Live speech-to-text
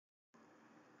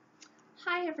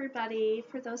Hi everybody!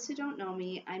 For those who don't know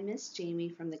me, I'm Miss Jaime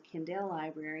from the Kindale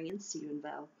Library in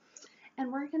Stephenville,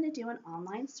 and we're going to do an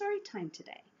online story time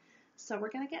today. So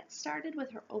we're going to get started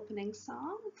with our opening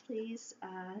song. Please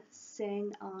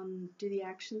do the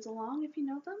actions along if you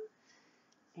know them.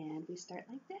 And we start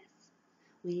like this.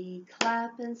 We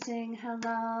clap and sing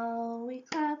hello, we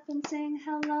clap and sing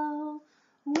hello.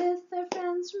 With our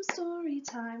friends from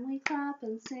Storytime, we clap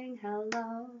and sing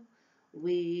hello.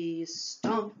 We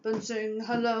stomp and sing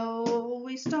hello,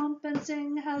 we stomp and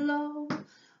sing hello.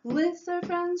 With our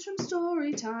friends from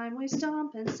Storytime, we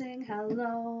stomp and sing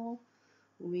hello.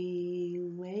 We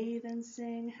wave and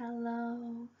sing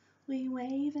hello, we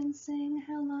wave and sing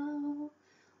hello.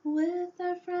 With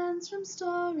our friends from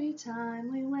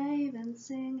Storytime, we wave and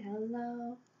sing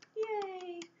hello.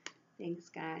 Yay! Thanks,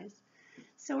 guys.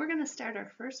 So we're going to start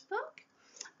our first book.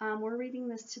 We're reading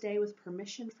this today with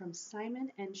permission from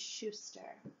Simon &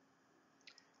 Schuster.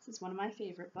 This is one of my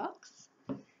favorite books,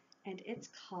 and it's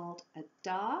called A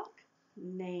Dog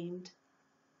Named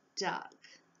Doug.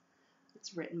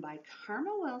 It's written by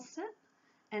Karma Wilson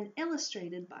and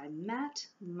illustrated by Matt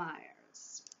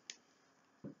Myers.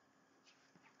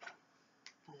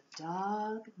 A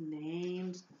Dog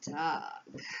Named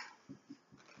Doug.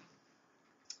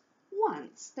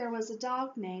 Once there was a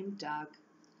dog named Doug.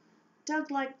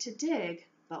 Doug liked to dig,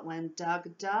 but when Doug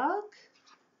dug,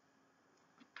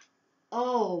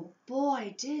 oh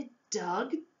boy, did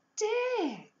Doug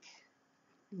dig!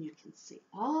 And you can see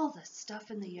all the stuff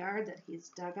in the yard that he's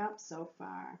dug up so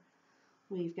far.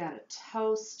 We've got a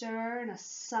toaster and a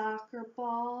soccer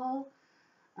ball,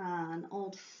 an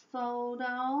old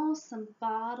photo, some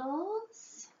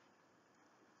bottles.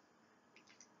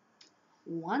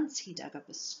 Once he dug up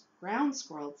a ground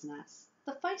squirrel's nest.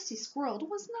 The feisty squirrel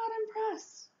was not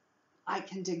impressed. I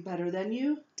can dig better than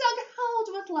you. Doug howled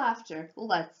with laughter.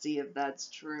 Let's see if that's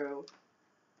true.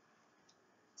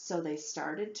 So they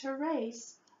started to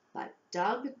race, but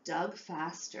Doug dug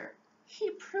faster. He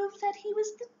proved that he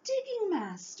was the digging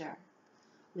master.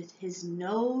 With his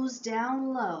nose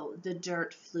down low, the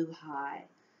dirt flew high.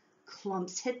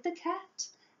 Clumps hit the cat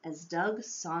as Doug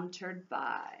sauntered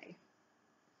by.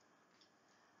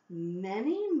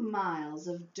 Many miles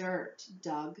of dirt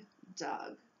Doug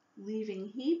dug, leaving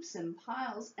heaps and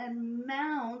piles and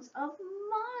mounds of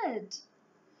mud.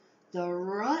 The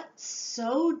rut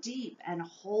so deep and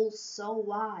holes so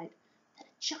wide that a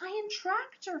giant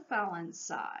tractor fell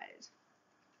inside.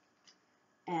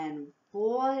 And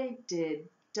boy, did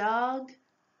Doug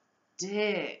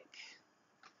dig.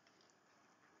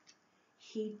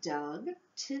 He dug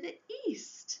to the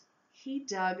east. He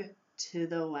dug to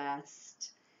the west.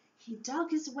 He dug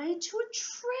his way to a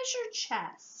treasure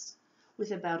chest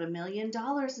with about $1 million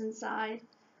inside.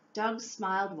 Doug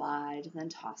smiled wide, then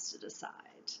tossed it aside.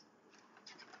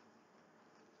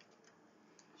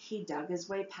 He dug his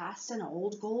way past an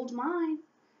old gold mine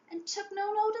and took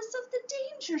no notice of the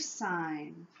danger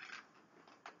sign.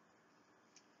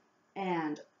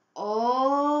 And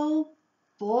oh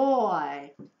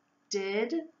boy,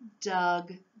 did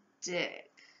Doug dig.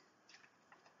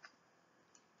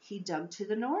 He dug to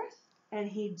the north, and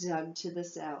he dug to the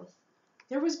south.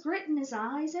 There was grit in his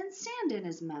eyes and sand in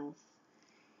his mouth.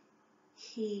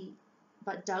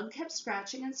 But Doug kept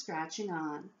scratching and scratching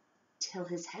on, till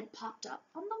his head popped up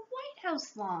on the White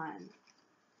House lawn.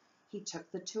 He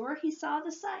took the tour, he saw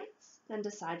the sights, then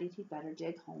decided he'd better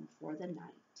dig home for the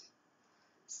night.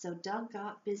 So Doug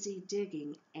got busy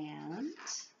digging, and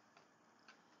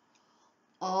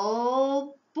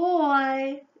oh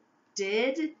boy,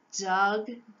 did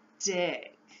Doug dig.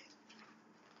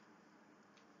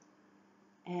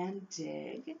 And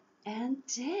dig and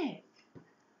dig.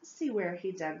 Let's see where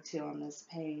he dug to on this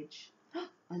page.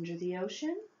 Under the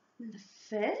ocean, the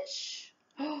fish,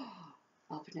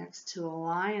 up next to a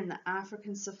lion, the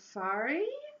African safari,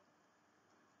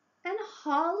 and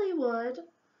Hollywood,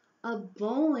 a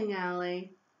bowling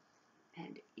alley,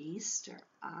 and Easter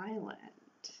Island.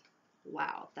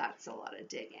 Wow, that's a lot of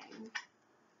digging.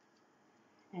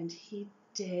 And he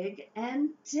dig and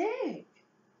dig.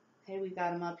 Okay, we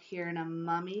got him up here in a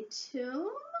mummy tomb.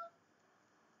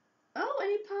 Oh, and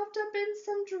he popped up in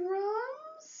some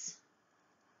drums.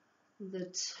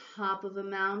 The top of a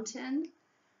mountain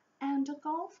and a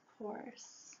golf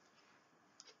course.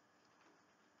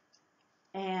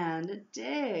 And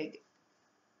dig.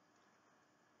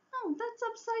 Oh, that's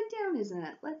upside down, isn't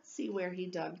it? Let's see where he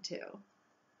dug to.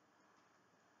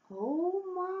 Oh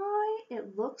my,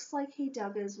 it looks like he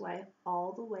dug his way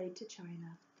all the way to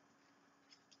China.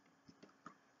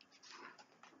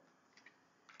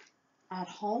 At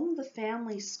home, the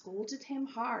family scolded him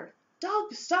hard.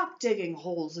 Doug, stop digging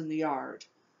holes in the yard.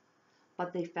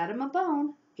 But they fed him a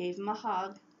bone, gave him a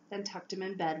hug, then tucked him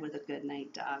in bed with a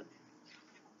goodnight Doug.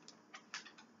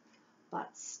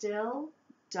 But still,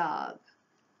 Doug.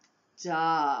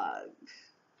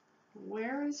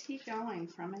 Where is he going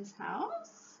from his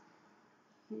house?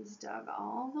 He's dug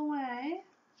all the way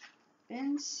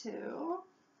into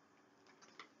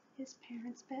his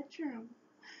parents' bedroom.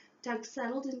 Doug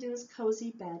settled into his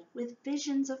cozy bed with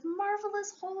visions of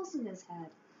marvelous holes in his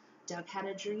head. Doug had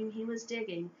a dream he was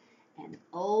digging, and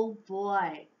oh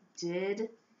boy, did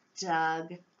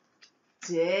Doug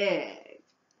dig.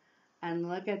 And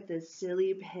look at this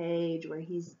silly page where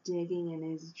he's digging in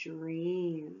his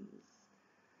dreams.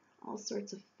 All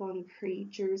sorts of fun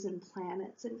creatures and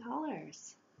planets and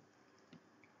colors.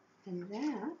 And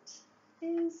that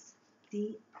is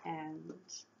the end.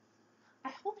 I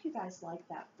hope you guys like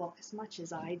that book as much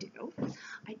as I do.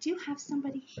 I do have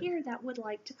somebody here that would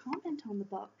like to comment on the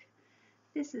book.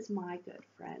 This is my good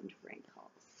friend,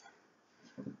 Wrinkles.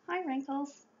 Hi,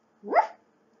 Wrinkles. No,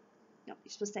 you're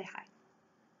supposed to say hi.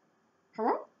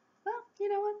 Hello? Well, you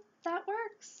know what? That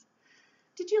works.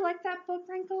 Did you like that book,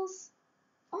 Wrinkles?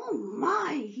 Oh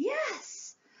my,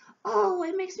 yes! Oh,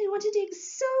 it makes me want to dig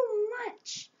so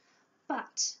much.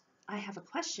 But I have a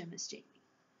question, Miss Jaime.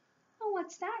 Oh,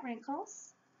 what's that,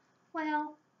 Wrinkles?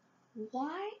 Well,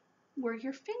 why were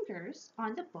your fingers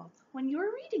on the book when you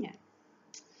were reading it?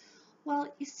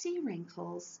 Well, you see,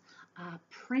 Wrinkles,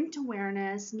 print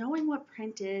awareness, knowing what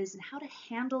print is and how to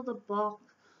handle the book,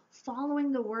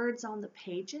 following the words on the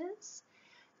pages,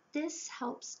 this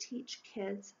helps teach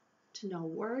kids to know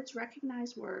words,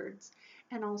 recognize words,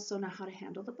 and also know how to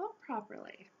handle the book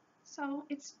properly. So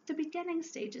it's the beginning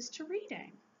stages to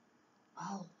reading.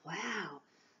 Oh, wow.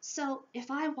 So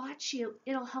if I watch you,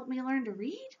 it'll help me learn to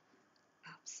read?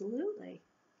 Absolutely.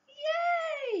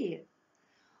 Yay!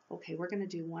 Okay, we're going to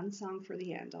do one song for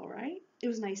the end, all right? It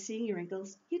was nice seeing you,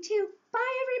 Wrinkles. You too.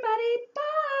 Bye, everybody.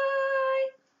 Bye!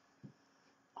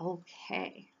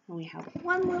 Okay, and we have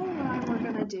one little rhyme we're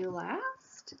going to do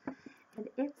last, and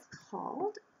it's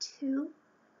called Two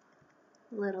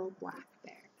Little Black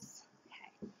Bears.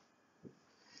 Okay.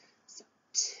 So,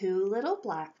 two little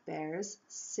black bears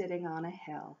sitting on a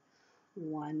hill.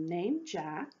 One named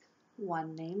Jack,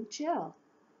 one named Jill.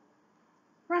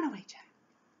 Run away, Jack.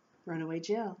 Run away,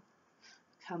 Jill.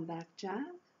 Come back, Jack.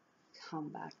 Come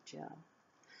back, Jill.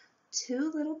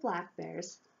 Two little black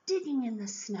bears digging in the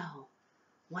snow.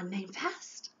 One named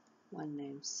Fast, one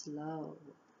named Slow.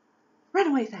 Run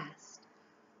away fast.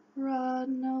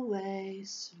 Run away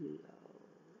slow.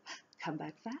 Come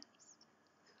back fast.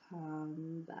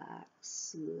 Come back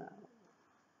slow.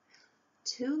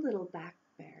 Two little black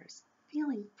bears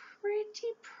feeling pretty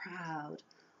proud.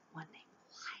 One named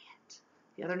Quiet,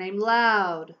 the other named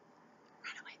Loud.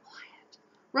 Run away quiet.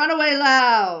 Run away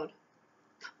loud.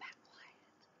 Come back quiet.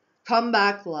 Come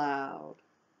back loud.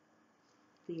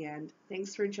 The end.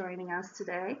 Thanks for joining us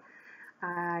today.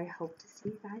 I hope to see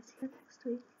you guys here next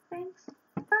week. Thanks.